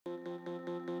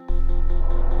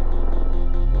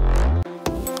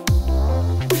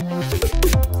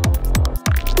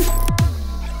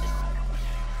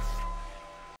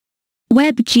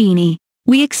Web Genie.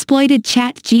 We exploited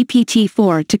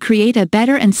ChatGPT-4 to create a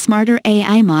better and smarter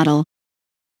AI model.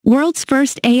 World's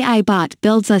first AI bot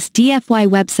builds us DIY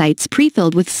websites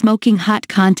pre-filled with smoking hot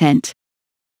content.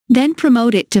 Then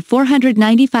promote it to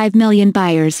 495 million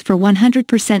buyers for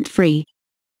 100% free.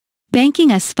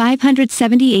 Banking us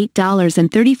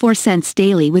 $578.34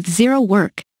 daily with zero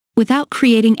work, without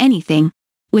creating anything,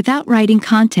 without writing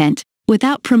content,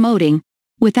 without promoting,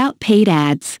 without paid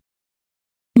ads.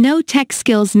 No tech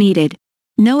skills needed,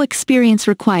 no experience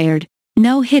required,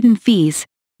 no hidden fees,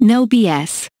 no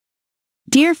BS.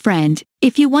 Dear friend,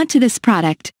 if you want this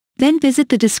product, then visit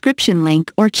the description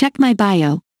link or check my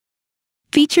bio.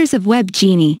 Features of Web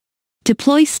Genie.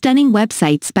 Deploy stunning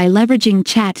websites by leveraging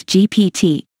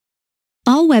ChatGPT.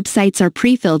 All websites are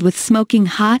pre-filled with smoking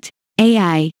hot,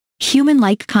 AI,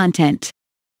 human-like content.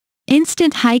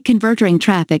 Instant high converting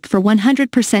traffic for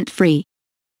 100% free.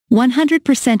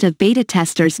 100% of beta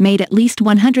testers made at least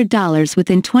 $100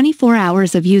 within 24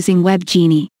 hours of using Web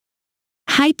Genie.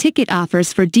 HighTicket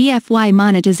offers for DIY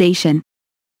monetization.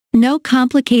 No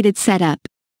complicated setup.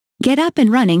 Get up and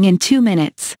running in 2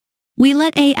 minutes. We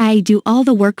let AI do all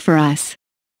the work for us.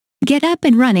 Get up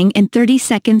and running in 30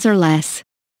 seconds or less.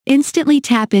 Instantly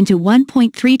tap into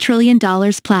 $1.3 trillion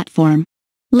platform.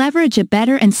 Leverage a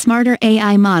better and smarter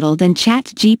AI model than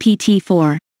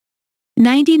ChatGPT-4.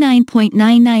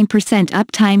 99.99%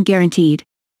 uptime guaranteed.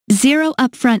 Zero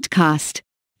upfront cost.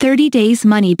 30 days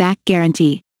money back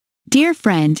guarantee. Dear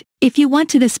friend, if you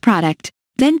want this product,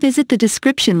 then visit the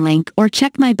description link or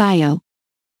check my bio.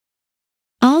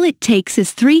 All it takes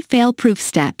is 3 fail-proof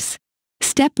steps.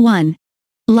 Step 1.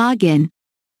 Login.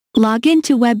 Log in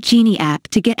to Web Genie app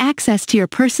to get access to your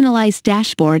personalized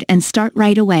dashboard and start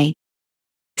right away.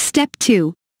 Step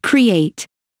 2. Create.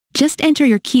 Just enter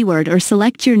your keyword or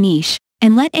select your niche,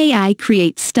 and let AI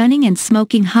create stunning and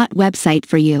smoking hot website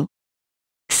for you.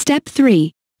 Step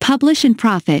 3. Publish and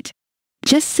profit.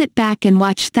 Just sit back and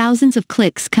watch thousands of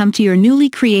clicks come to your newly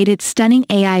created stunning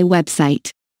AI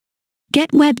website.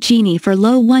 Get Web Genie for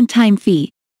low one-time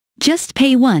fee. Just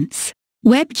pay once.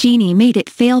 Web Genie made it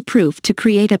fail-proof to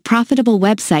create a profitable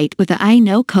website with AI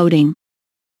no coding.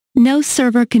 No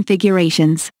server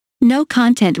configurations. No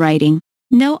content writing.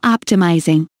 No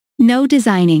optimizing. No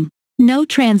designing. No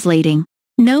translating.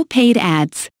 No paid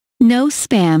ads. No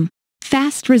spam.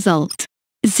 Fast result.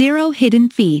 Zero hidden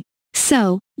fee.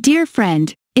 So, dear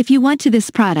friend, if you want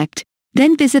this product,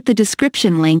 then visit the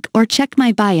description link or check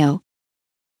my bio.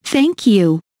 Thank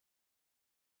you.